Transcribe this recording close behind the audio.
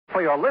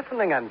for your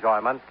listening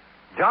enjoyment,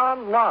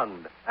 John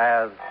Lund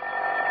as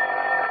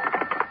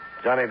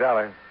Johnny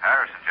Dollar.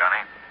 Harrison,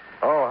 Johnny.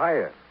 Oh,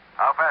 hiya.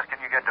 How fast can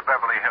you get to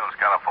Beverly Hills,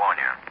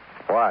 California?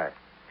 Why?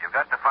 You've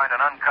got to find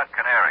an uncut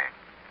canary.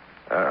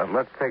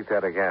 Let's take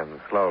that again,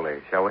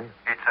 slowly, shall we?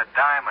 It's a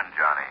diamond,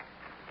 Johnny.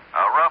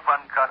 A rough,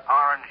 uncut,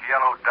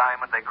 orange-yellow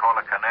diamond they call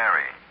a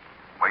canary.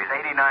 Weighs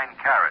 89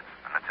 carats,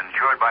 and it's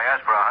insured by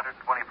us for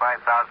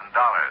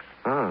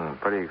 $125,000.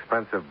 Pretty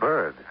expensive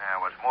bird.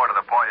 What's more to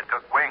the point, it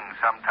took wings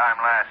sometime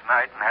last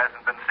night and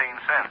hasn't been seen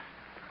since.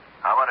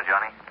 How about it,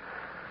 Johnny?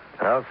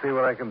 I'll see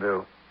what I can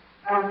do.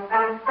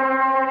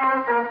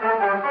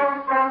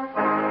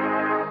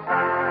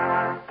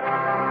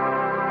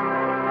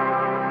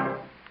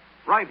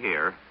 Right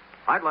here,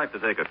 I'd like to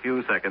take a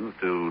few seconds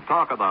to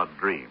talk about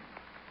dreams.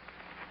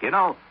 You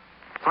know,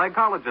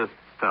 psychologists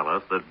tell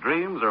us that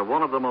dreams are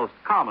one of the most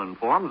common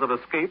forms of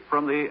escape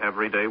from the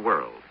everyday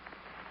world.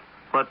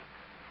 But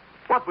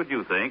what would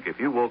you think if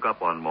you woke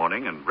up one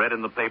morning and read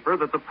in the paper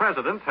that the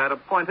president had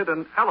appointed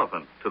an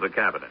elephant to the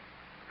cabinet?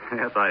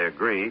 Yes, I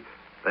agree.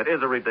 That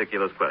is a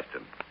ridiculous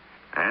question.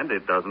 And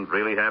it doesn't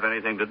really have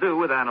anything to do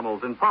with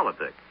animals in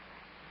politics.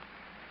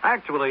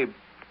 Actually,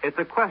 it's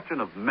a question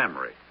of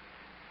memory.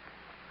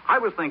 I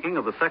was thinking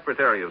of the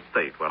Secretary of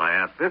State when I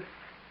asked this,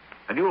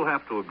 and you'll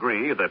have to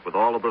agree that with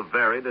all of the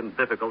varied and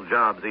difficult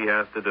jobs he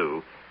has to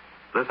do,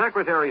 the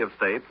Secretary of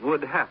State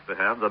would have to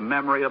have the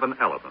memory of an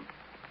elephant.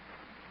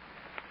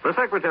 The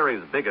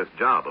Secretary's biggest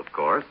job, of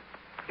course,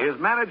 is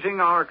managing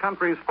our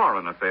country's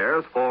foreign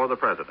affairs for the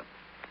President.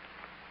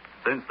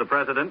 Since the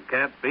President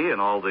can't be in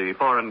all the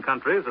foreign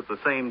countries at the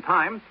same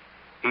time,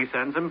 he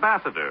sends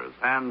ambassadors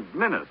and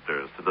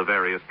ministers to the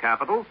various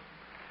capitals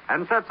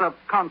and sets up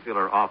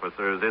consular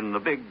officers in the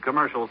big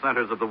commercial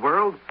centers of the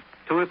world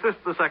to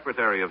assist the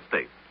Secretary of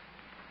State.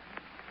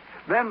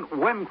 Then,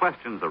 when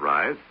questions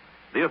arise,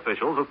 the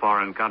officials of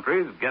foreign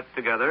countries get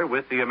together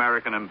with the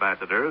American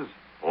ambassadors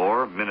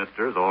or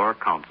ministers or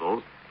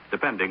consuls,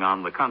 depending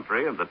on the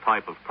country and the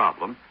type of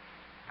problem,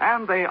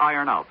 and they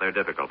iron out their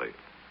difficulties.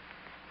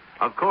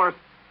 Of course,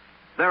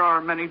 there are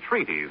many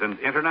treaties and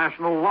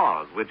international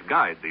laws which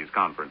guide these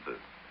conferences.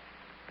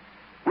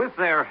 With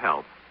their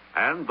help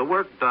and the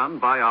work done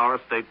by our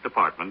State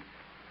Department,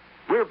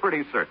 we're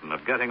pretty certain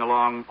of getting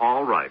along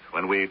all right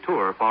when we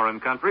tour foreign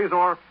countries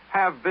or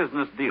have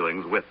business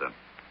dealings with them.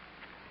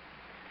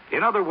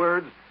 In other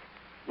words,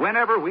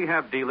 whenever we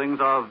have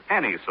dealings of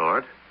any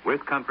sort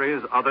with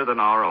countries other than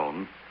our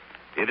own,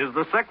 it is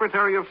the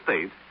Secretary of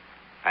State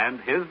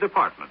and his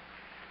department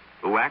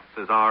who acts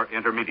as our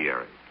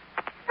intermediary.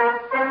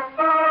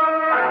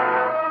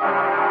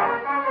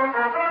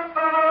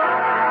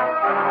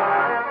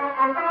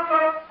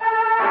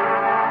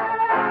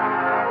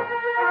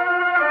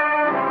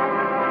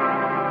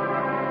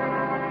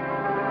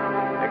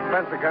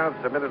 Expense account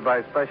submitted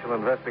by Special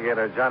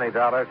Investigator Johnny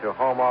Dollar to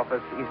Home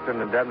Office, Eastern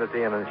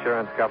Indemnity and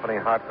Insurance Company,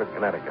 Hartford,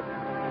 Connecticut.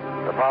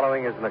 The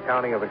following is an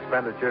accounting of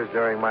expenditures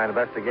during my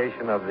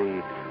investigation of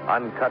the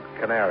Uncut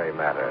Canary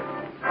matter.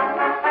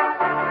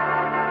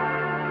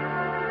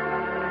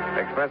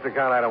 Expense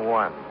account item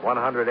 1,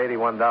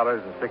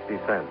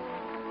 $181.60.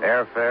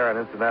 Airfare and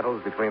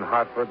incidentals between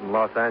Hartford and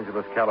Los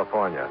Angeles,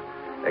 California.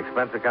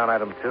 Expense account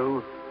item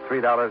 2,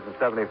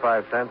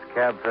 $3.75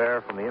 cab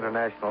fare from the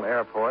International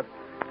Airport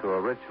to a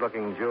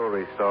rich-looking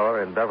jewelry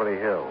store in Beverly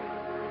Hills.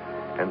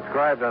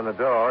 Inscribed on the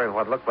door in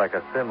what looked like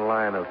a thin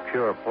line of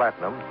pure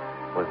platinum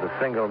was the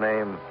single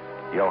name,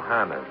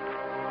 Johannes.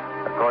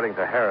 According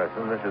to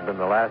Harrison, this had been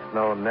the last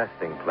known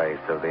nesting place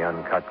of the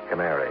Uncut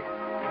Canary.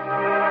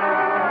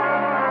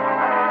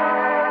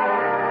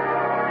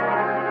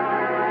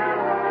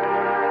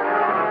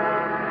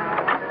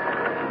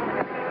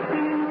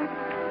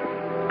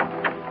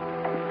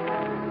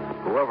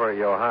 Whoever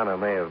Johanna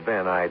may have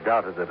been, I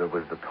doubted that it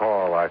was the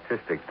tall,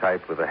 artistic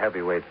type with the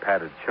heavyweight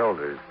padded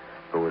shoulders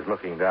who was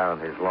looking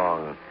down his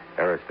long,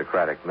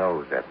 aristocratic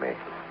nose at me.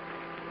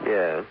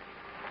 Yes.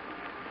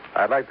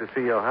 I'd like to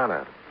see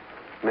Johanna.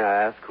 May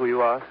I ask who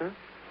you are, sir?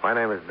 My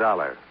name is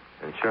Dollar,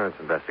 insurance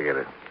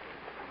investigator.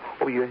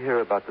 Oh, you're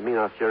here about the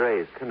Minas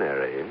Gerais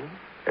Canary.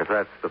 If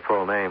that's the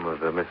full name of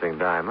the missing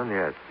diamond,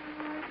 yes.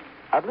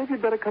 I believe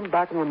you'd better come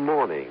back in the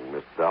morning,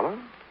 Mr. Dollar.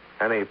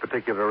 Any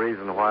particular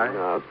reason why?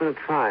 No, it's been a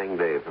trying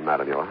day for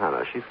Madame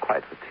Johanna. She's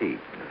quite fatigued.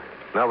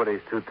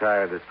 Nobody's too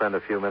tired to spend a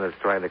few minutes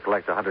trying to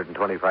collect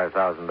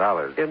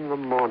 $125,000. In the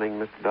morning,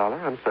 Mr. Dollar.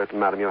 I'm certain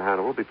Madame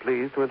Johanna will be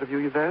pleased to interview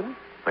you then.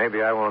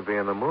 Maybe I won't be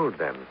in the mood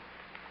then.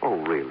 Oh,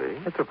 really?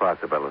 It's a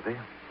possibility.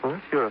 Well,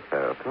 that's your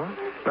affair, of course.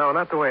 No,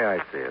 not the way I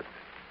see it.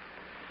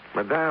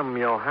 Madame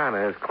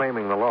Johanna is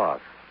claiming the loss.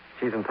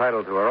 She's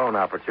entitled to her own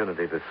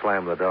opportunity to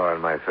slam the door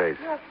in my face.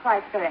 You're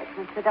quite correct,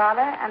 Mr.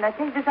 Dollar, and I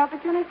take this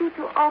opportunity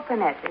to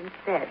open it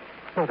instead.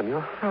 Madame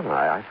Johanna,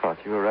 I thought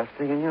you were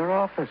resting in your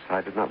office.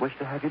 I did not wish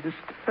to have you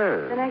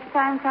disturbed. The next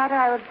time, Carter,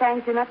 I would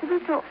thank you not to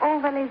be so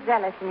overly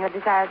zealous in your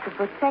desire to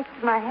protect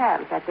my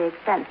health at the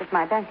expense of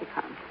my bank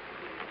account.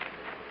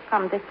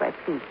 Come this way,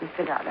 please,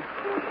 Mr. Dollar.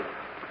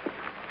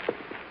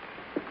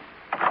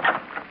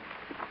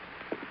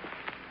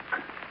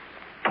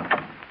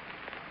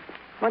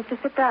 Want to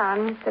sit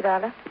down, Mr.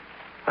 Dollar?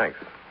 Thanks.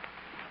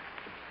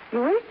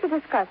 You wish to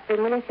discuss the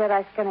miniature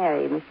rice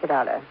canary, Mr.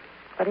 Dollar.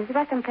 What is it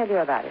I can tell you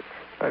about it?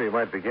 Well, you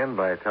might begin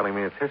by telling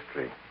me its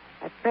history.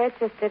 I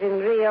purchased it in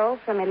Rio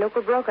from a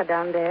local broker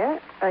down there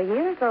a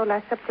year ago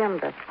last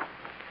September.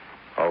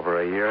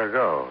 Over a year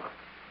ago.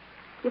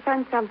 You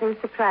find something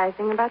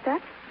surprising about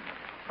that?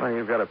 Well,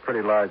 you've got a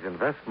pretty large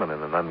investment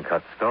in an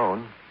uncut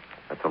stone.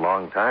 That's a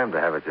long time to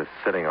have it just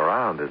sitting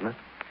around, isn't it?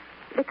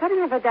 The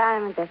cutting of a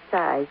diamond that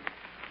size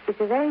is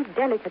a very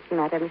delicate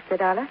matter, Mr.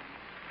 Dollar.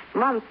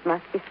 Months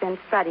must be spent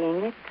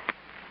studying it,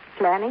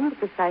 planning the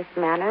precise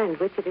manner in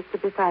which it is to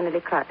be finally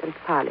cut and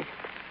polished.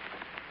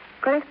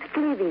 Correct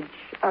cleavage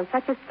of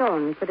such a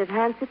stone could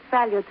enhance its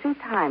value 3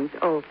 times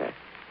over.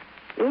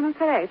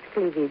 Incorrect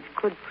cleavage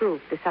could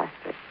prove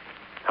disastrous.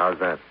 How's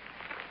that?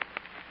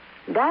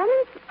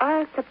 Diamonds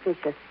are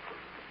capricious.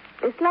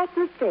 A slight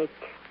mistake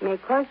may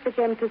cause the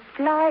gem to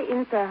fly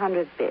into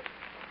 100 bits.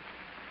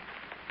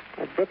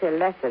 A bitter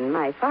lesson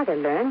my father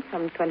learned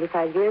some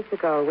 25 years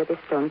ago with a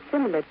stone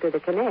similar to the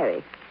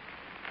canary.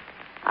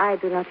 I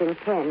do not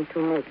intend to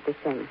make the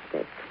same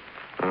mistake.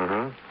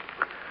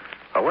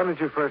 Mm-hmm. When did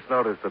you first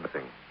notice the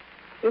thing?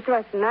 It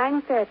was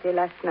 9:30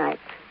 last night.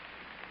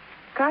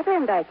 Carter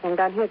and I came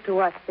down here to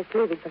watch the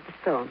cleavage of the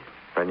stone.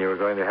 And you were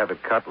going to have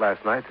it cut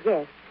last night?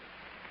 Yes.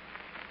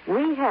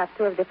 We have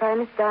 2 of the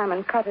finest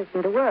diamond cutters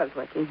in the world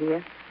working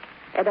here.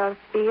 Adolf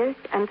Spears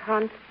and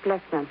Hans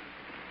Plessman.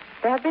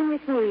 They have been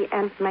with me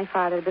and my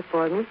father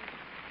before me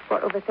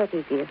for over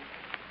 30 years.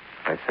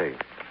 I see.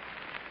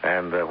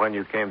 And when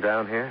you came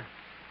down here?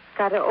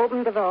 Carter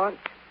opened the vault.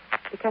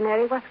 The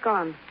canary was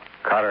gone.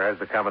 Carter has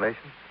the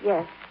combination?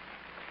 Yes.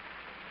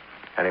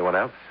 Anyone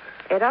else?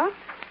 Adolf?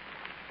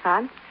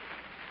 Hans?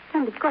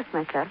 And of course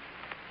myself.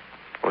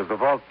 Was the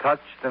vault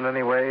touched in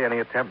any way? Any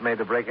attempt made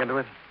to break into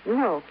it?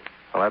 No.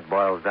 Well, that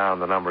boils down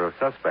the number of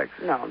suspects.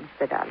 No,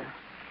 Mr. Dollar.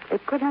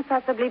 It could not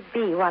possibly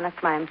be one of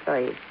my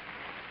employees.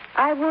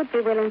 I would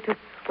be willing to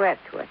swear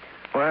to it.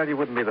 Well, you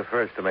wouldn't be the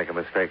first to make a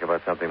mistake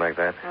about something like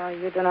that. Oh,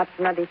 you do not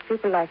know these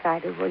people like I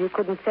do. Well, you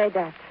couldn't say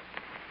that.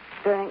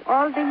 During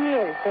all the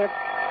years, they've...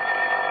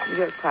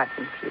 Your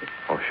pardon, please.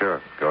 Oh,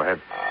 sure. Go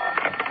ahead.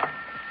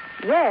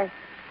 Yes.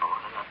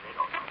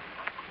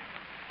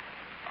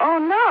 Oh,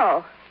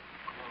 no.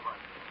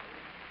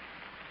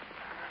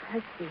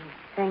 I see.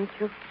 Thank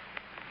you.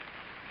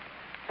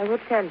 I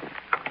would tell them.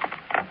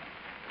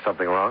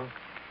 Something wrong?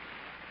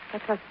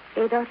 That was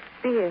Adolf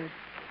Spears.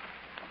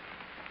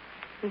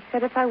 He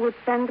said if I would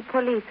send the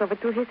police over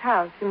to his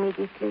house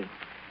immediately,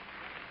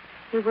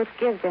 he would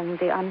give them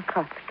the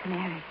uncut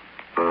canary.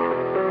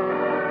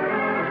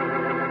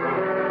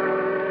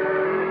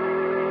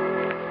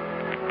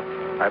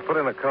 I put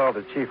in a call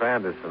to Chief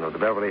Anderson of the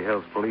Beverly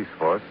Hills Police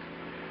Force,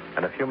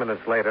 and a few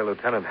minutes later,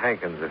 Lieutenant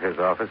Hankins at his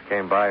office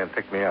came by and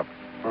picked me up.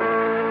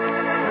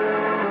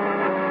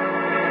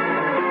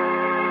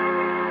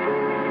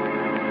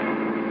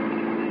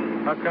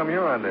 How come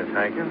you're on this,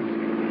 Hankins?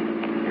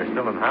 You're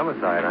still in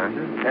homicide, aren't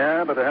you?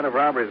 Yeah, but the head of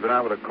robbery's been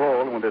out with a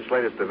cold, and with this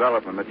latest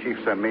development, the chief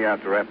sent me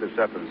out to wrap this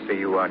up and see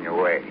you on your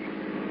way.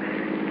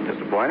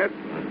 Disappointed?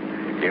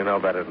 You know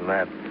better than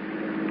that.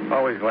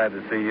 Always glad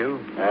to see you.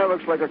 Yeah,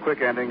 looks like a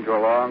quick ending to a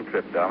long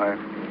trip, Dollar.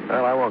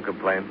 Well, I won't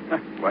complain.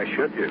 Why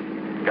should you?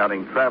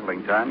 Counting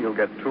traveling time, you'll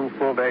get 2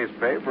 full days'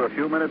 pay for a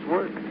few minutes'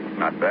 work.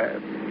 Not bad.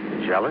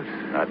 Jealous?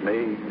 Not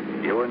me.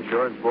 You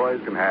insurance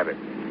boys can have it.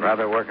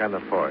 Rather work on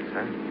the force,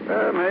 huh?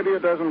 Maybe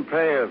it doesn't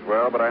pay as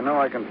well, but I know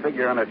I can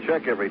figure on a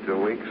check every 2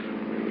 weeks.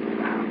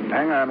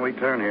 Hang on, we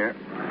turn here.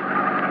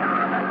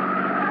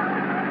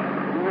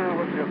 Well,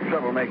 what's your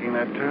trouble making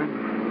that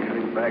turn?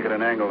 Cutting back at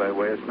an angle that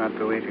way, it's not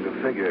too easy to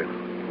figure.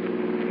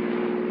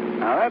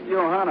 Now, that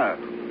Johanna,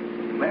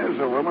 there's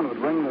a woman who'd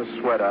wring the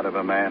sweat out of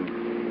a man.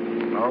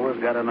 Always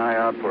got an eye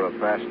out for a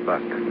fast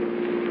buck.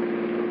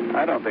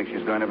 I don't think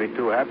she's going to be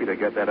too happy to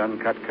get that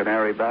uncut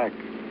canary back.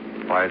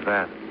 Why is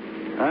that?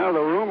 Well, the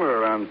rumor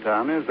around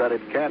town is that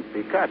it can't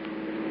be cut.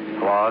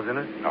 Flaws in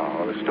it?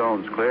 Oh, the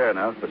stone's clear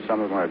enough, but some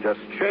of them are just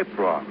shaped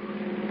wrong.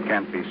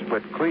 Can't be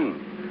split clean.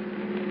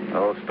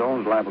 The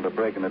stone's liable to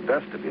break in the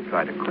dust if you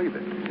try to cleave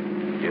it.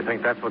 You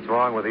think that's what's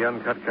wrong with the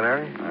uncut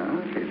canary?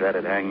 She's had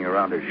it hanging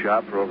around her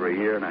shop for over a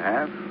year and a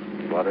half.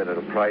 Bought it at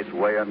a price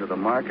way under the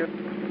market.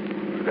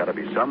 There's got to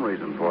be some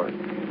reason for it.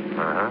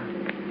 Uh-huh.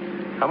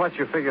 How much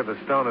you figure the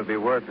stone would be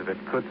worth if it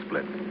could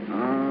split?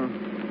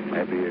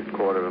 Maybe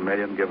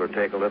 $250,000, give or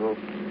take a little.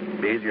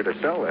 Be easier to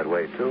sell that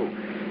way, too.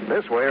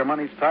 This way, her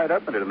money's tied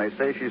up in it, and they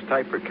say she's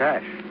tight for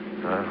cash.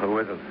 Who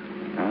isn't?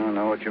 I don't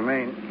know what you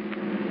mean.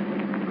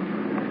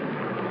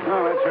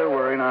 Oh, that's her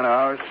worry, not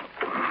ours.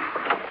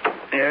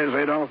 Here's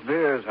Adolf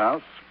Beer's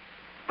house.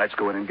 Let's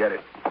go in and get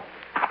it.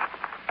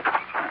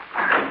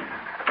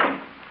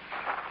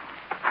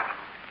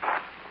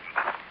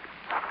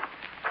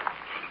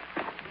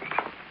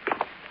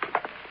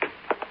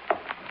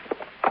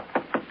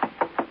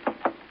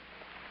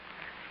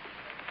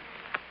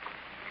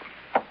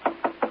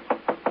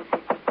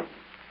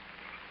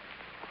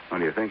 What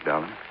do you think,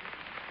 darling?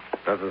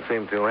 Doesn't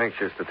seem too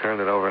anxious to turn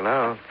it over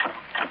now.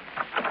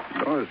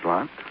 Door's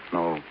locked.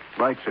 No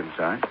lights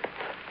inside.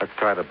 Let's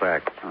try the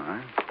back. All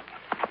right.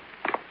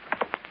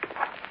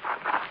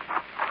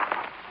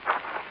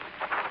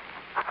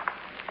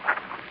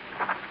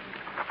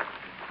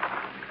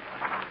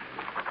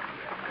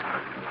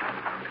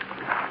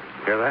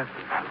 Hear that?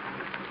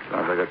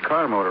 Sounds like a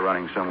car motor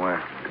running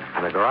somewhere.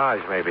 In the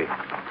garage, maybe.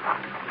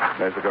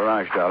 There's the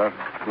garage, Dollar.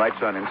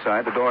 Lights on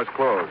inside. The door's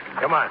closed.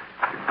 Come on.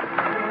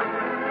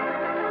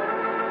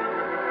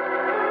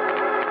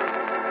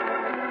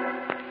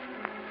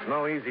 It's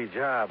no easy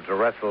job to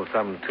wrestle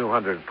some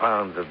 200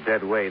 pounds of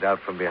dead weight out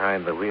from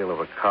behind the wheel of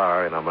a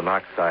car in a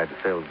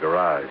monoxide-filled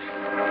garage.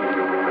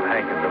 But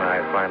Hankins and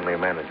I finally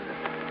managed it.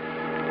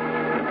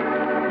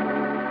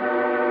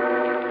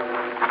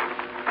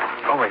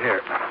 Over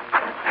here.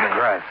 In the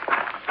grass.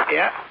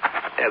 Yeah,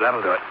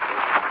 that'll do it.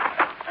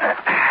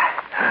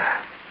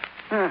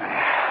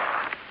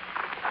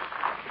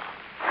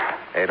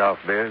 Adolf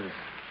Beers?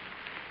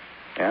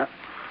 Yeah.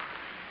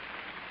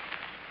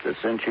 It's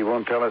a cinch he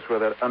won't tell us where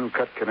that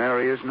uncut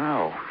Canary is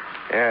now.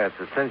 Yeah, it's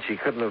a cinch he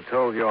couldn't have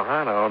told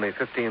Johanna only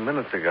 15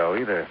 minutes ago,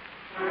 either.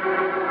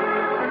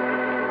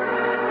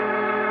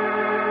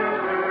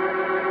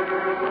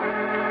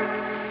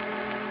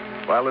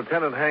 While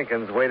Lieutenant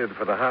Hankins waited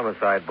for the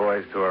homicide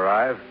boys to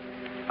arrive,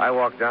 I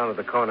walked down to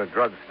the corner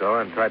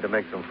drugstore and tried to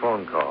make some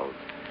phone calls.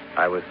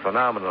 I was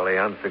phenomenally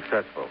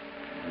unsuccessful.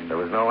 There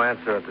was no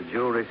answer at the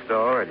jewelry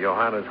store, at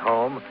Johanna's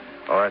home,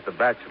 or at the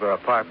bachelor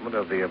apartment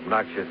of the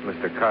obnoxious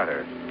Mr.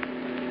 Carter.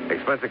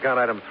 Expense account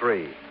item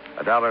 3,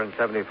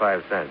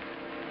 $1.75.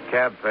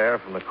 Cab fare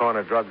from the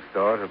corner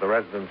drugstore to the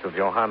residence of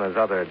Johanna's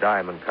other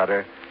diamond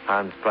cutter,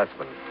 Hans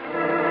Plessman.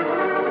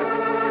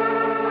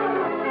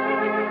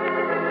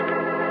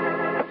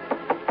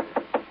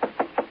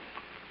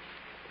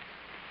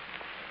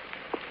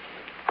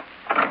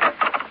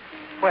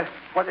 Well,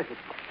 what is it?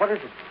 What is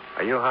it?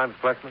 Are you Hans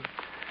Plessman?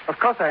 Of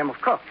course I am,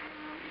 of course.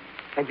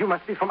 And you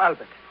must be from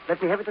Albert.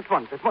 Let me have it at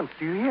once.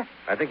 Do you hear?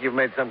 I think you've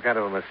made some kind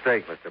of a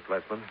mistake, Mr.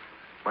 Plessman.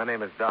 My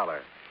name is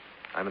Dollar.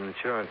 I'm an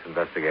insurance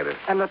investigator.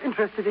 I'm not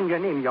interested in your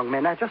name, young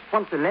man. I just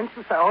want the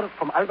lenses I ordered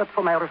from Albert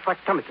for my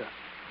refractometer.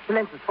 The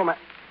lenses for my...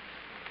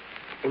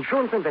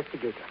 Insurance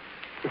investigator.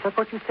 Is that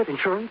what you said,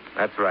 insurance?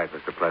 That's right,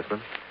 Mr.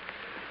 Plessman.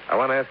 I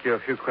want to ask you a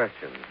few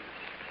questions.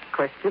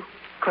 Questions?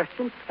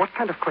 Questions? What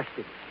kind of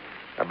questions?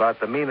 About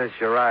the Mina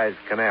Shirais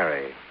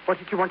Canary. What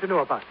did you want to know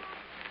about it?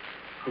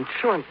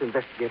 Insurance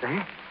investigator,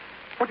 eh?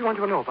 What do you want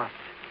to know about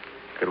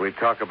it? Could we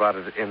talk about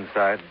it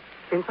inside?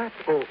 Inside?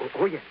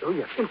 Oh, yes,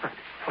 inside.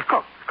 Of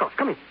course.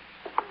 Come in.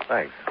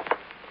 Thanks.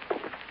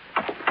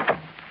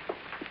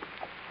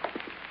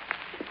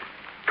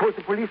 Told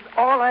the police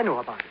all I know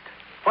about it.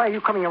 Why are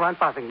you coming around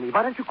bothering me?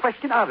 Why don't you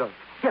question Adolf?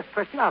 Yes,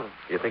 question Adolf.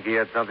 You think he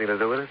had something to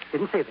do with it?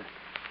 Didn't say that.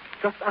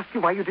 Just ask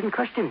you why you didn't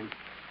question him.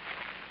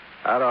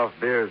 Adolf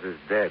Beers is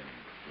dead,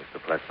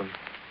 Mr. Plessman.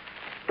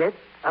 Dead?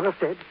 Adolf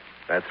dead?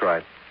 That's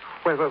right.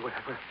 Well.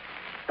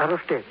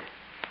 Adolf dead.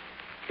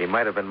 He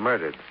might have been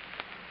murdered.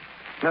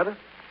 Murder?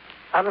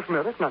 Adolf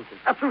murdered? Nonsense.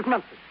 Absolute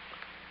nonsense.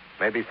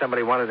 Maybe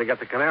somebody wanted to get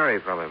the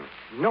canary from him.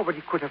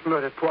 Nobody could have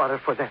murdered poor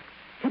Adolf for that.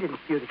 He didn't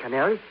steal the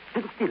canary.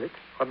 Didn't steal it.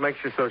 What makes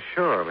you so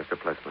sure, Mr.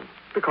 Plessman?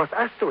 Because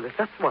I stole it,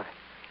 that's why.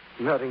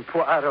 Murdering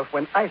poor Adolf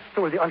when I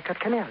stole the uncut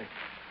canary.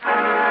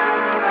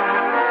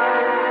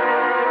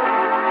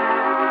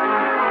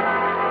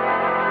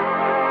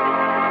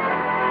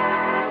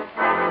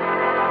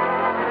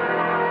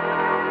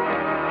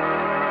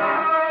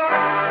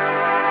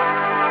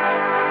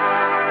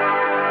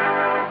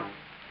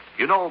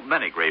 You know,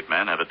 many great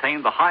men have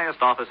attained the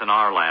highest office in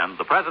our land,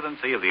 the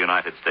presidency of the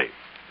United States.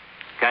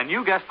 Can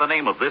you guess the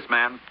name of this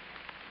man?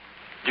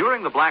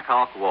 During the Black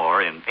Hawk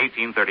War in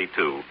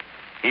 1832,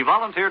 he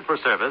volunteered for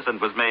service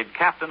and was made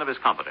captain of his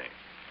company.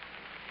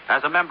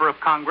 As a member of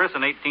Congress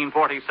in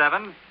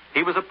 1847,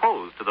 he was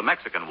opposed to the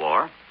Mexican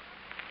War.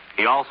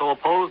 He also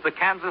opposed the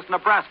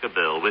Kansas-Nebraska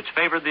bill, which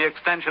favored the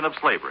extension of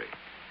slavery.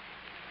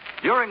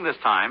 During this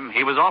time,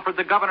 he was offered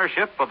the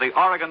governorship of the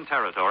Oregon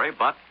Territory,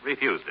 but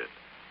refused it.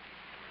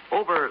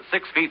 Over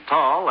 6 feet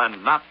tall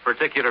and not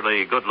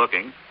particularly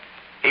good-looking,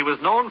 he was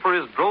known for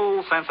his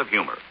droll sense of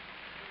humor.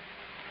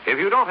 If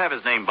you don't have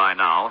his name by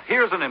now,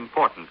 here's an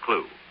important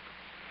clue.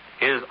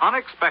 His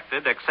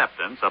unexpected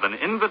acceptance of an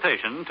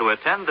invitation to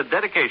attend the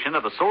dedication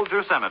of a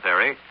soldier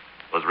cemetery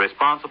was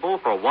responsible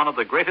for one of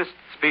the greatest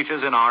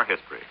speeches in our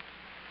history.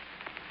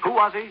 Who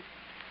was he?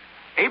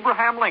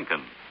 Abraham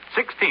Lincoln,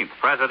 16th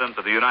President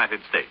of the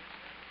United States.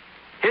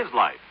 His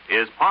life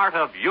is part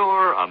of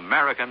your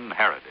American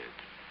heritage.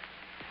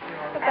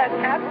 That's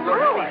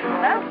absolutely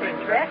lovely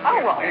dress.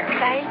 Oh, well,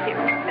 thank you.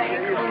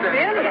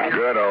 Brilliant.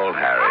 Good old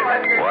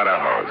Harry. What a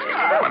host.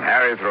 When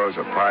Harry throws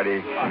a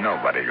party,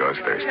 nobody goes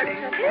thirsty.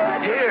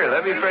 Here,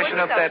 let me freshen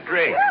up that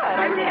drink.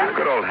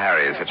 Good old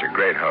Harry is such a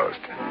great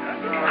host.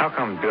 How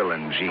come Bill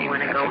and Jean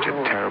had such a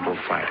terrible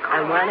fight?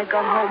 I want to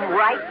go home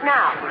right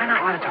now. Why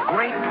not? It's a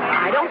great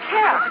party. I don't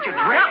care. Such a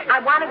drink. No,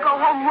 I want to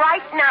go home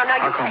right now. Now,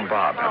 How come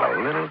Bob had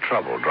a little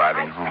trouble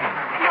driving home?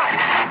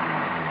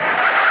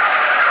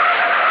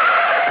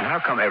 And how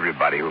come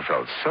everybody who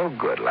felt so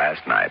good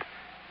last night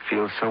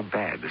feels so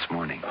bad this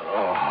morning?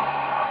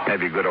 Oh.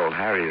 Maybe good old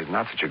Harry is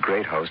not such a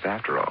great host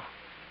after all.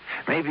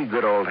 Maybe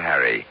good old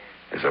Harry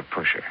is a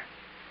pusher,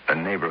 a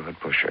neighborhood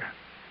pusher.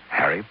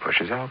 Harry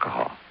pushes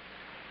alcohol.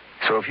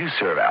 So if you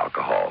serve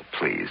alcohol,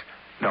 please,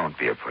 don't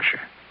be a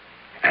pusher.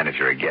 And if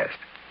you're a guest,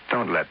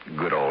 don't let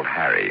good old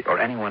Harry or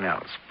anyone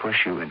else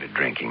push you into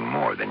drinking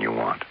more than you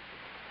want.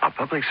 A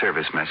public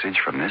service message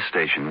from this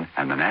station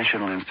and the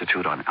National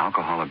Institute on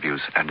Alcohol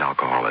Abuse and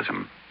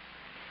Alcoholism.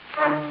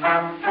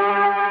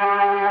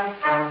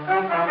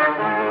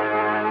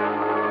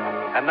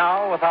 And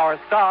now, with our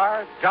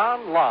star,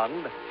 John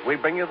Lund, we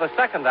bring you the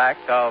second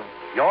act of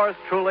Yours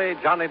Truly,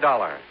 Johnny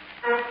Dollar.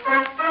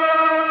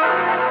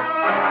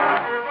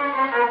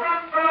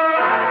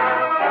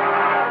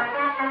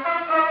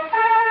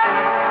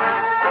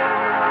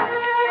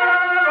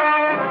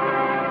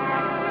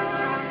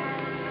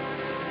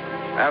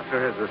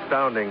 After his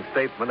astounding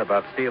statement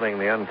about stealing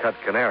the Uncut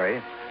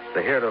Canary,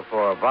 the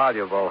heretofore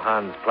voluble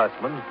Hans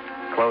Plessman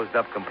closed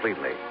up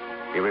completely.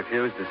 He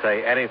refused to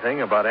say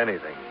anything about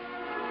anything.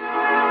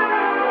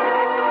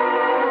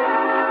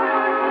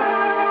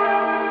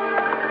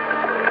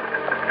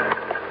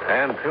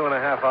 And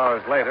 2.5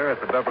 hours later, at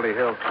the Beverly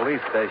Hills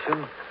police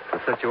station, the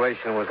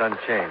situation was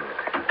unchanged.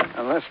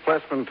 Unless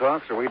Plessman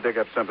talks or we dig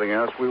up something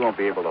else, we won't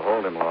be able to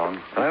hold him long.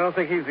 I don't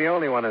think he's the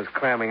only one who's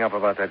clamming up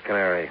about that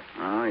canary.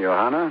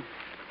 Johanna?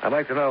 I'd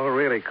like to know who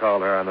really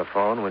called her on the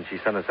phone when she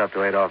sent us up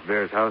to Adolf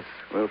Beer's house.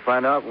 We'll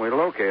find out when we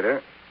locate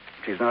her.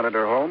 She's not at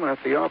her home or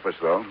at the office,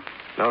 though.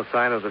 No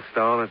sign of the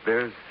stone at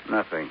Beer's?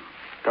 Nothing.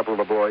 A couple of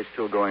the boys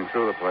still going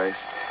through the place.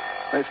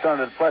 They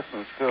started at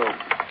Plessman's, too.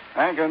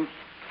 Hankins?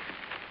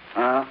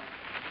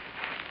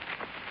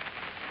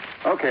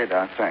 Okay,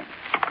 Doc, thanks.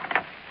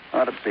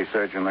 Autopsy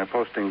surgeon, they're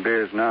posting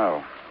Beers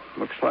now.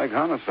 Looks like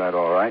homicide,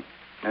 all right.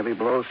 Heavy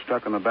blows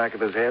stuck in the back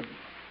of his head.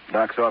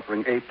 Doc's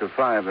offering 8 to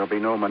 5. There'll be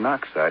no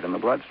monoxide in the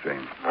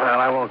bloodstream. Well,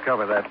 I won't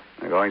cover that.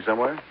 You going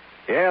somewhere?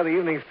 Yeah, the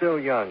evening's still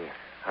young.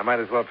 I might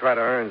as well try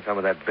to earn some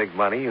of that big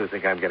money. You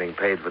think I'm getting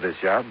paid for this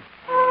job?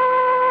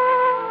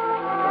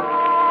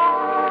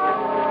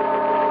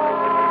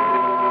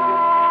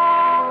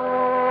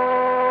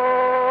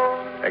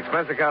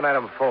 Expense account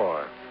item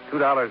 4,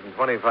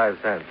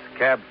 $2.25.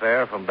 Cab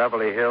fare from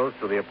Beverly Hills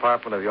to the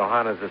apartment of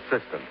Johanna's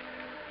assistant,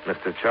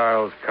 Mr.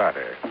 Charles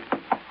Carter.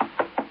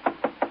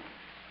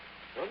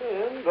 Come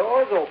in.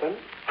 Door's open.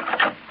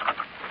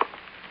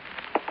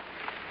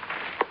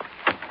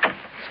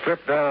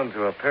 Stripped down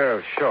to a pair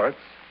of shorts,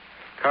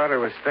 Carter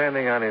was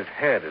standing on his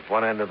head at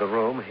one end of the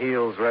room,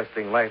 heels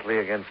resting lightly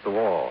against the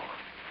wall.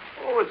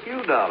 Oh, it's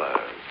you, Dollar.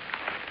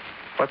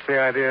 What's the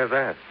idea of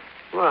that?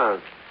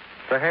 What?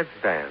 The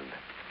headstand.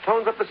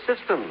 Tones up the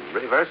system,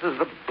 reverses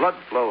the blood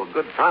flow,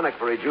 good tonic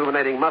for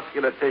rejuvenating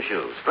muscular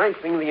tissue,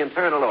 strengthening the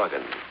internal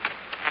organs.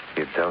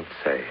 You don't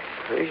say.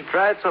 You should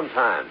try it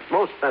sometime.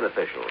 Most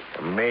beneficial.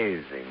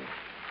 Amazing.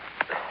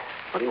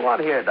 What do you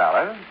want here,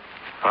 Dollar?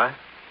 What?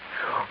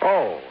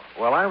 Oh,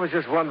 well, I was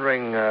just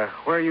wondering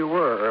where you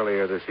were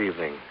earlier this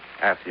evening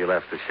after you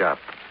left the shop.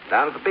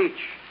 Down at the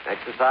beach.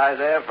 Exercise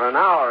there for an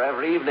hour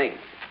every evening.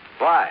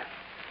 Why?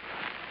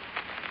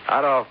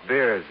 Adolf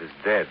Beers is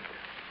dead.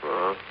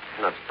 Oh,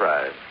 not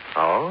surprised.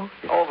 Oh?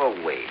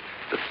 Overweight,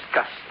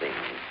 disgusting,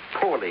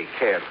 poorly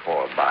cared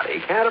for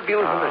body. Can't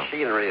abuse the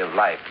machinery of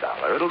life,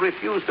 Dollar. It'll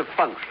refuse to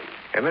function.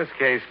 In this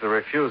case, the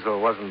refusal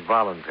wasn't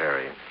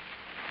voluntary.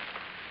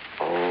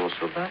 Oh,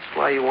 so that's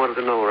why you wanted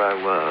to know where I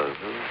was.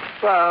 Huh?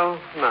 Well,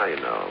 now you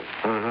know.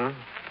 Mm-hmm.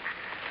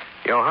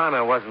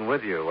 Johanna wasn't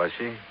with you, was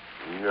she?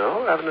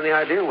 No, haven't any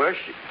idea where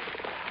she...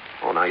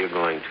 Oh, now you're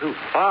going too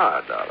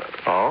far, Dollar.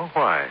 Oh,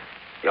 why?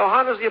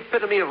 Johanna's the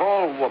epitome of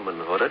all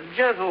womanhood, a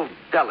gentle,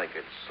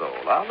 delicate soul.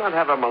 I'll not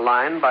have her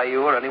maligned by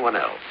you or anyone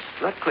else.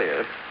 Is that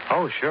clear?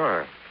 Oh,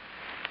 sure.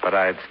 But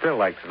I'd still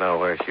like to know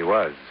where she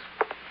was.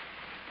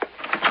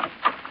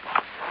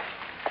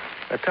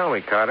 Now, tell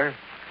me, Carter,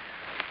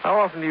 how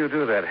often do you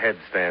do that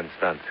headstand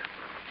stunt?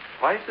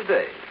 Twice a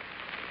day.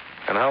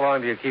 And how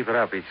long do you keep it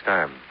up each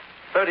time?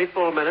 30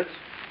 full minutes.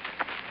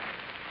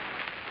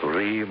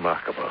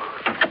 Remarkable.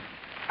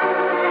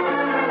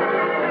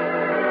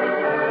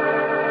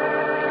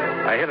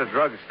 I hit a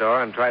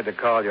drugstore and tried to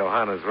call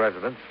Johanna's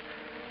residence,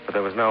 but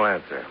there was no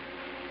answer.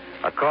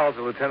 A call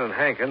to Lieutenant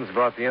Hankins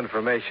brought the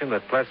information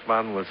that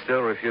Plessman was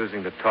still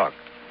refusing to talk,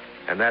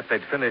 and that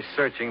they'd finished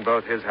searching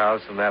both his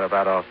house and that of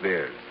Adolf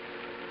Beers.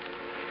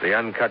 The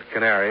Uncut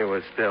Canary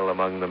was still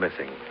among the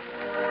missing.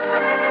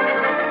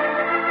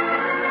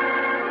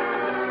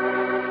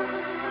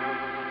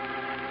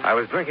 I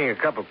was drinking a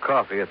cup of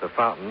coffee at the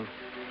fountain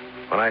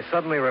when I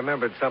suddenly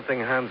remembered something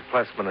Hans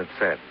Plessman had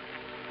said.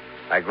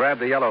 I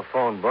grabbed the yellow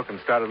phone book and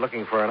started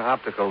looking for an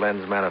optical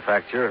lens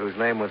manufacturer whose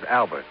name was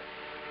Albert.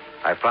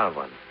 I found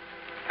one.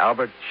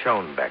 Albert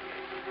Schoenbeck.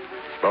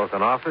 Both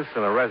an office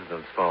and a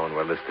residence phone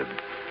were listed.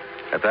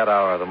 At that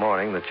hour of the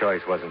morning, the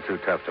choice wasn't too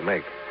tough to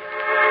make.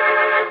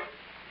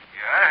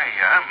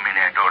 Yeah,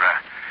 Minadora.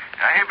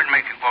 I have been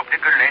making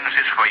optical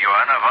lenses for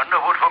Johanna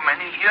Vanderwood for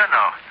many years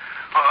now.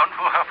 And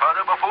for her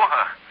father before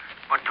her.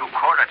 But to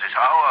call at this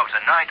hour of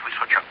the night with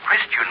such a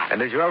Christian... And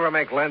did you ever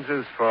make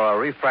lenses for a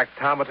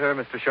refractometer,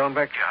 Mr.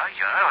 Schoenbeck?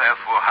 Yeah,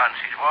 for Hans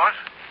it was.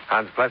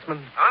 Hans Plessman?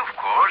 Of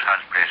course,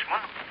 Hans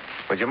Plessman.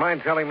 Would you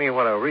mind telling me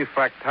what a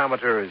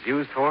refractometer is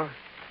used for?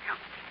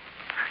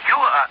 You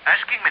are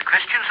asking me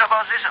questions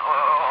about this,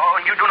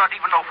 or you do not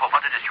even know for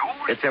what it is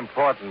used? It's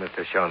important,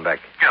 Mr. Schoenbeck.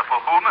 Yeah, for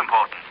whom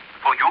important?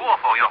 For you or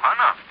for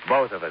Johanna?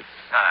 Both of us.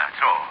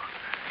 So.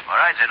 All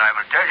right, then I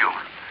will tell you.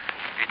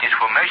 It is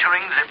for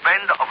measuring the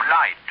bend of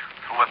light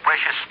through a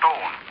precious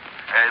stone.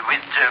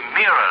 With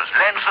mirrors,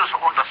 lenses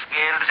on the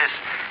scale, this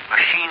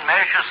machine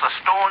measures the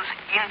stone's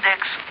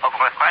index of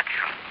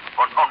refraction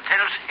and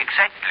tells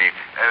exactly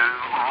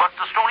what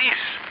the stone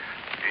is.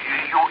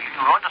 You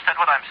understand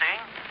what I'm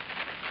saying?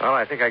 Well,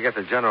 I think I get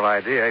the general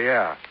idea,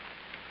 yeah.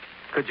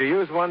 Could you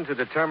use one to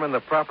determine the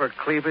proper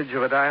cleavage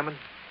of a diamond?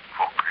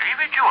 For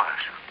cleavage, you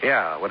ask?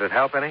 Yeah. Would it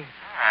help any?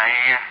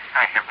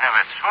 I have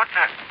never thought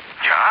that.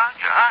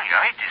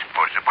 Yeah, it is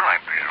possible,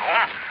 I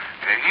presume.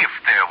 If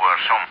there were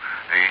some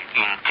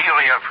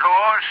interior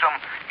flaw, some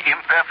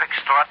imperfect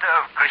strata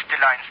of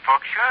crystalline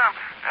structure,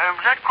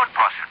 that could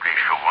possibly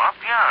show up,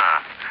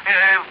 yeah.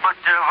 But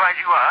why do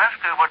you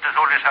ask? What does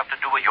all this have to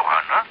do with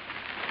Johanna?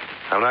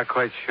 I'm not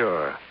quite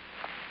sure.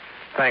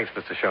 Thanks,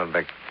 Mr.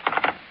 Schoenbeck.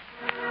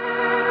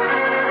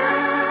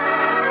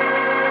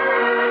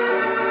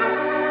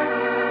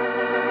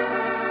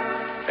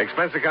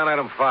 Expense account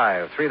item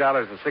 5,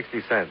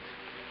 $3.60.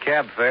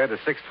 Cab fare to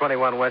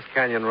 621 West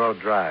Canyon Road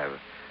Drive.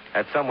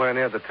 That's somewhere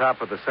near the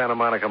top of the Santa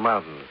Monica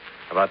Mountains,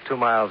 about 2.5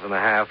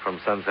 miles from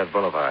Sunset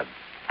Boulevard.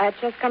 I'd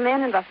just come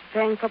in and was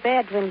preparing for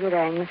bed when you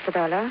rang, Mr.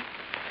 Dollar.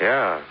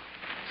 Yeah,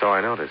 so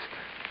I noticed.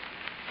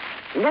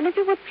 Then if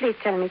you would please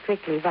tell me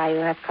quickly why you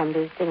have come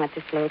visiting at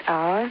this late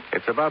hour.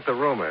 It's about the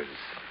rumors.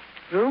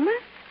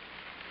 Rumors?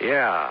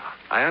 Yeah.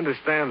 I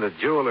understand that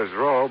Jeweler's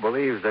Row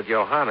believes that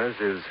Johannes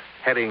is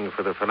heading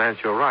for the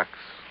financial rocks.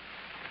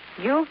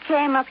 You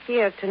came up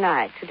here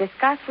tonight to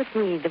discuss with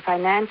me the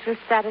financial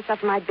status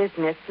of my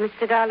business,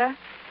 Mr. Dollar?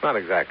 Not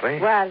exactly.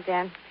 Well,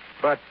 then.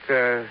 But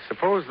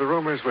suppose the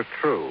rumors were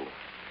true,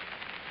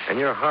 and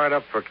you're hard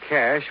up for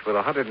cash with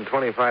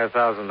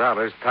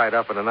 $125,000 tied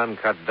up in an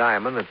uncut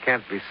diamond that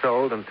can't be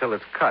sold until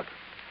it's cut.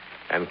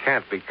 And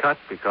can't be cut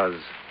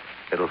because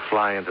it'll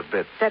fly into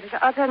bits. That is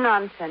utter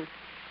nonsense.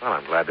 Well,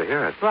 I'm glad to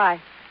hear it. Why?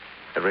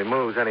 It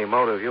removes any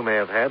motive you may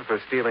have had for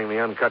stealing the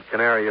uncut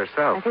Canary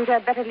yourself. I think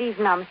I'd better leave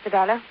now, Mr.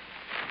 Dollar.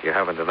 You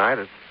haven't denied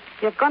it.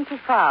 You've gone too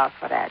far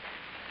for that.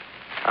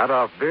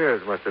 Adolf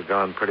Beers must have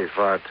gone pretty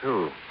far,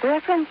 too. The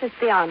reference is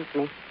beyond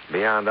me.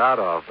 Beyond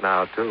Adolf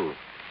now, too.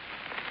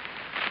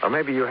 Or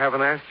maybe you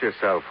haven't asked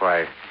yourself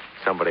why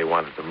somebody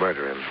wanted to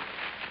murder him.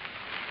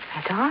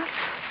 Adolf?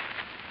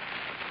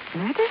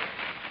 Murdered?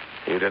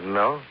 You didn't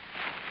know?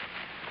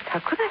 But how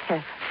could I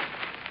have?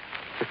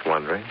 Just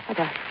wondering.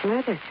 Adolf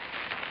murdered.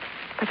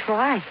 But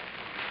why?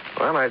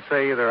 Well, I'd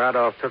say either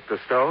Adolf took the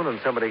stone and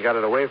somebody got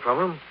it away from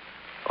him,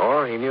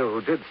 or he knew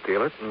who did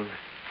steal it and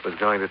was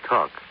going to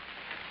talk.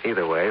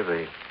 Either way,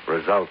 the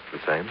result's the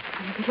same.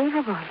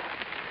 Unbelievable.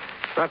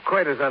 Not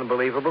quite as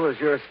unbelievable as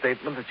your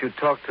statement that you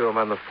talked to him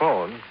on the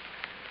phone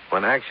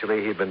when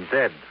actually he'd been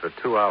dead for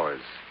 2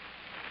 hours.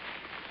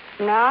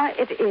 Now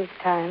it is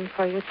time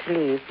for you to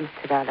leave,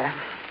 Mr. Dollar.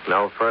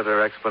 No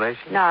further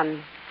explanation?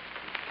 None.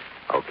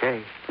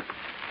 Okay.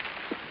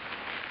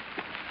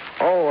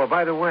 Oh,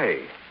 by the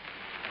way,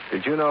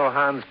 did you know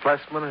Hans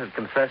Plessman had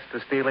confessed to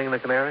stealing the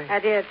Canary? I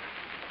did.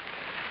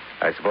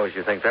 I suppose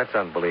you think that's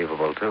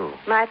unbelievable, too.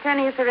 My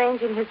attorney is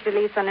arranging his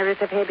release on a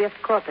writ of habeas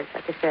corpus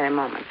at this very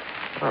moment.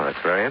 Oh, that's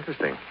very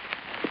interesting.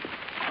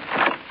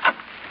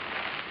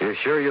 You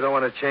sure you don't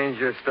want to change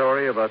your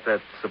story about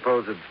that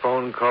supposed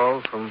phone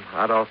call from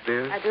Adolf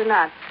Beers? I do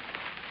not.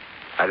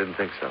 I didn't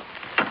think so.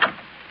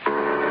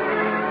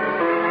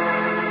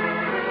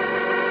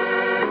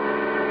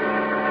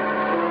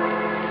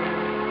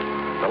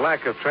 The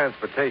lack of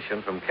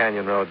transportation from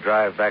Canyon Road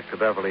Drive back to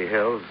Beverly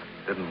Hills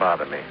didn't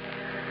bother me.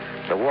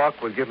 The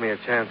walk would give me a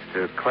chance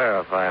to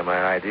clarify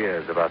my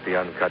ideas about the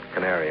uncut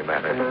Canary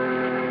matter.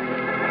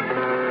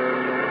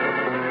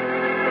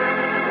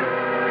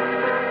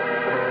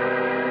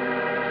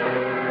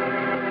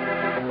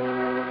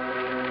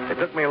 It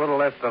took me a little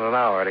less than an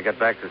hour to get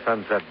back to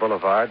Sunset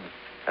Boulevard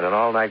and an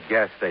all-night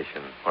gas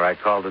station where I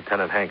called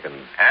Lieutenant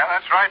Hankins. Yeah,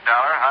 that's right,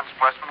 Dollar. Hans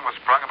Plessman was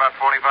sprung about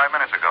 45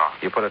 minutes ago.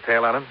 You put a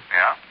tail on him?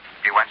 Yeah.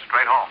 He went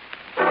straight home.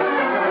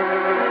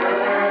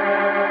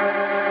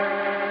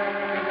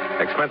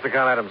 Expense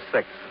account item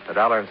 6,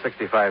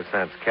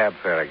 $1.65 cab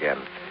fare again.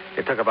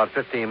 It took about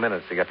 15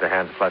 minutes to get to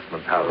Hans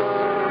Plessman's house.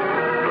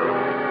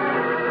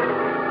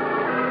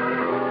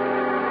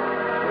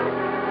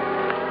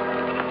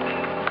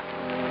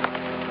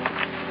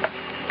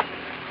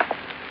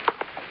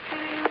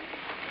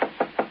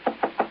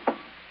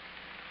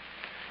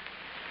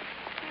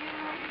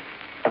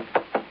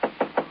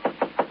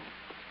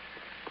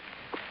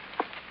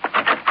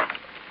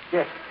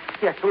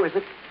 Yes, who is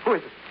it? Who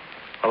is it?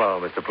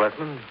 Hello, Mr.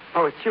 Plessman.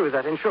 Oh, it's you,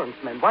 that insurance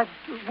man. What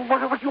do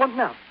you want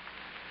now?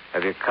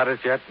 Have you cut it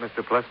yet,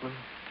 Mr. Plessman?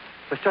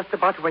 was just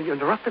about when you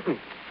interrupted me.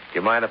 Do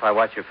you mind if I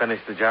watch you finish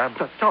the job?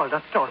 That's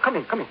all. Come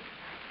in.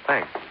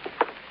 Thanks.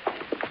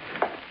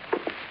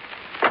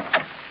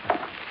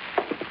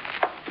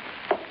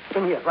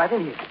 In here, right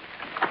in here.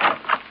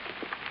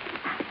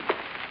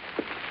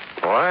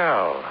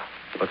 Well,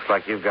 looks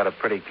like you've got a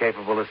pretty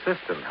capable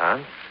assistant,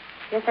 Hans.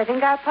 Yes, I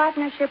think our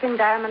partnership in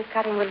diamond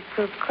cutting will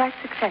prove quite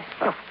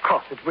successful. Of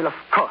course it will, of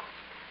course.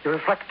 The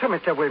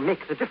refractometer will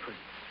make the difference.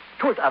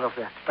 Told Adolf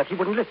that, but he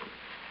wouldn't listen.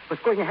 Was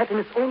going ahead in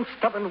his own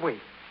stubborn way.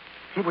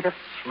 He would have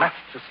smashed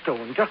the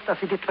stone, just as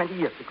he did 20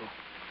 years ago.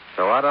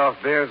 So Adolf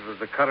Beers was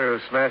the cutter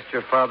who smashed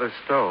your father's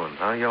stone,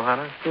 huh,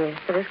 Johanna? Yes,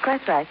 that is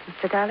quite right,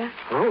 Mr. Dollar.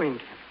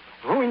 Ruined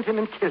him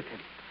and killed him.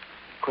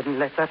 Couldn't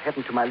let that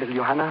happen to my little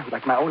Johanna,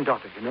 like my own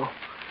daughter, you know.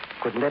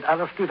 Couldn't let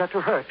Adolf do that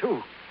to her,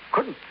 too.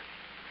 Couldn't.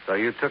 So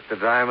you took the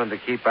diamond to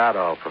keep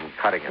Adolf from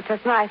cutting it. It was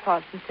my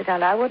fault, Mr.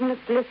 Dollar. I wouldn't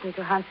have listened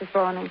to Hans's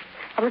warnings.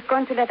 I was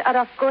going to let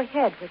Adolf go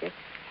ahead with it.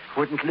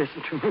 Wouldn't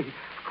listen to me,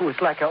 who was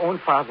like her own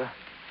father.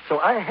 So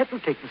I had to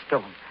take the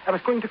stone. I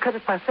was going to cut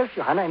it myself,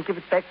 Johanna, and give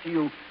it back to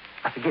you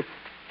as a gift.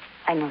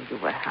 I know you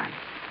were, Hans.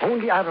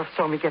 Only Adolf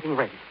saw me getting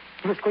ready.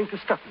 He was going to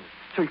stop me,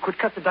 so he could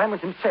cut the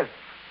diamond himself.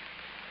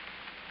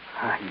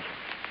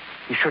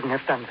 He shouldn't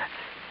have done that.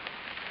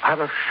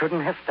 Adolf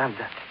shouldn't have done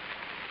that.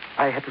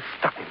 I had to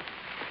stop him.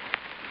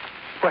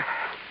 Well,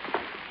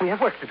 we have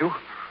work to do.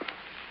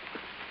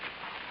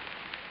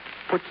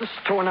 Put the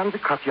stone on the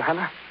cut,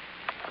 Johanna.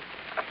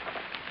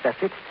 That's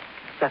it.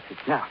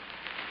 Now,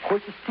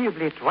 hold the steel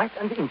blade right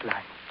on the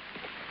incline.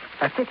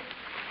 That's it.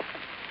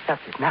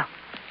 Now,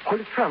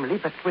 hold it firmly,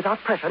 but without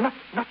pressure. Not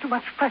too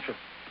much pressure.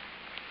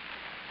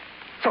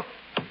 So.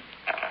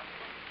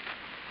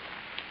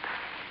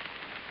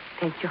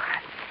 Thank you,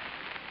 Hans.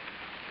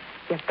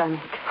 You've done it.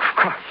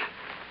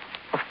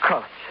 Of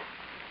course.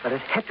 But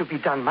it had to be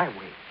done my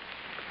way.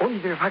 Only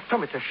the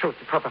refractometer showed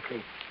the proper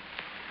place.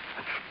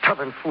 That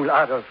stubborn fool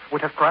Adolf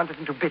would have ground it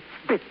into bits.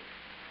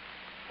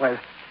 Well,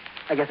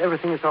 I guess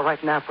everything is all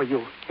right now for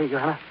you. Hey,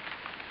 Johanna?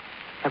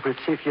 I will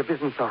save your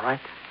business all right.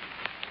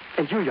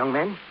 And you, young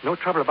man, no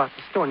trouble about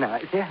the stone now,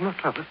 is there? No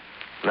trouble?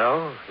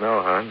 No,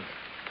 Hans.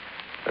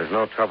 There's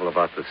no trouble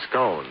about the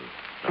stone.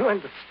 No. You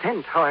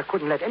understand how I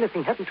couldn't let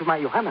anything happen to my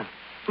Johanna.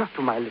 Not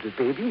to my little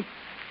baby.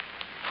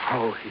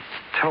 Oh, his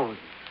stone.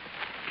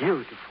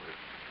 Beautiful.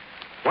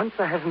 Once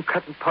I have him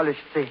cut and polished,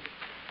 the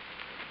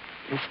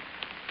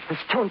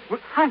stones will...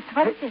 Hans,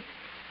 what is it?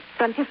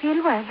 Don't you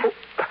feel well?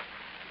 Oh,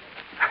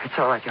 it's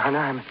all right,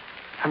 Johanna.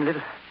 I'm a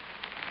little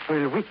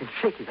weak and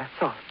shaky, that's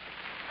all.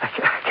 I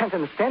can't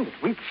understand it.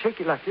 Weak,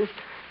 shaky like this.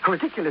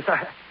 Ridiculous.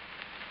 I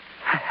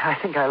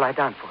think I'll lie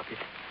down for a bit.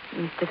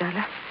 Mr.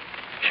 Dollar?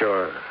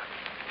 Sure.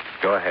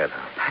 Go ahead.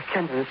 I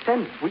can't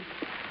understand it. Weak,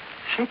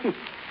 shaky.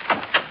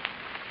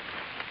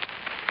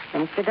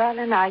 Mr.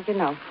 Dollar, now you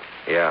know.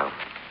 Yeah.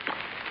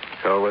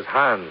 So it was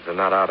Hans and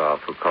not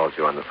Adolf who called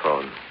you on the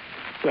phone.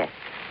 Yes.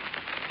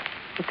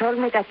 He told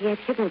me that he had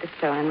hidden the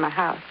stone in my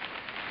house.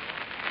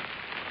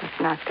 But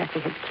not that he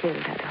had killed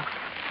Adolf.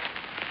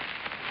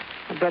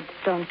 I brought the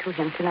stone to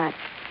him tonight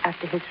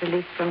after his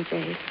release from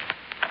jail.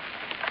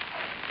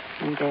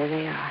 And there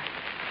they are.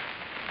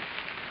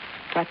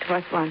 What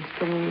was once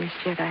to me,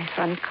 Monsieur Rice,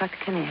 Uncut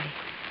Canary.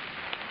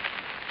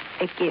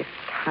 A gift,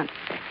 Hans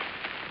said.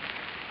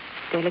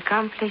 They'll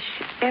accomplish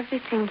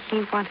everything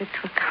he wanted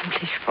to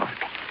accomplish for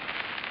me.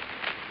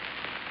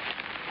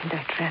 And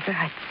I'd rather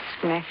I'd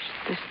smashed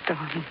the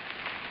stone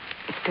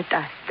into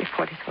dust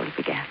before this all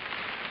began.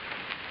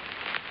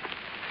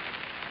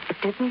 I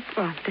didn't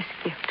want this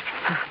gift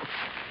from Hans.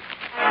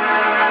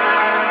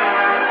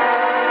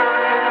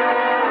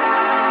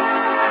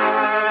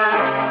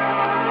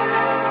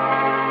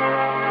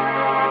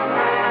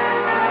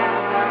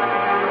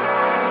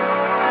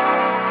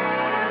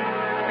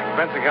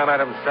 Expense account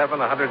item 7,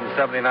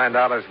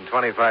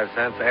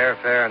 $179.25,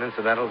 airfare and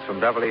incidentals from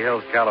Beverly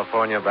Hills,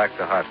 California, back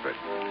to Hartford.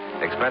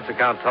 Expense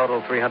account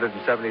total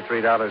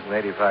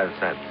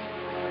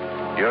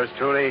 $373.85. Yours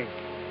truly,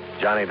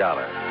 Johnny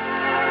Dollar.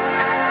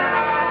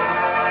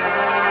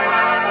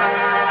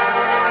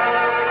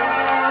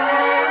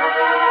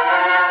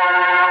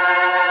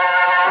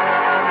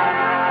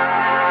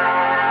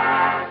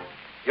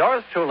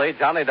 Yours truly,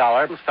 Johnny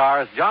Dollar,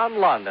 stars John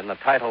Lund in the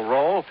title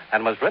role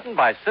and was written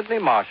by Sidney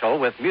Marshall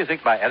with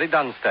music by Eddie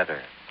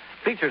Dunstetter.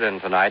 Featured in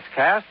tonight's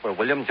cast were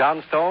William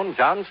Johnstone,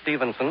 John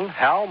Stevenson,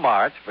 Hal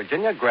March,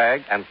 Virginia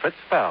Gregg, and Fritz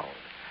Feld.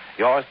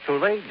 Yours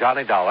truly,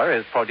 Johnny Dollar,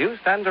 is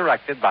produced and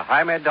directed by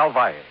Jaime Del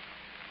Valle.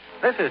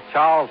 This is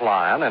Charles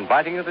Lyon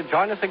inviting you to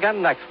join us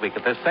again next week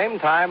at this same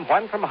time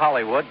when from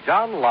Hollywood,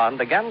 John Lund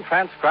again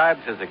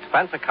transcribes his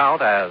expense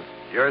account as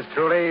Yours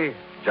truly,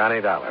 Johnny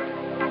Dollar.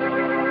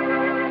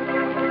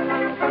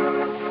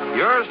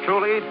 Yours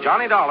truly,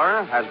 Johnny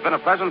Dollar, has been a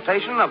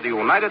presentation of the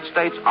United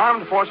States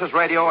Armed Forces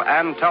Radio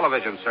and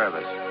Television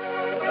Service.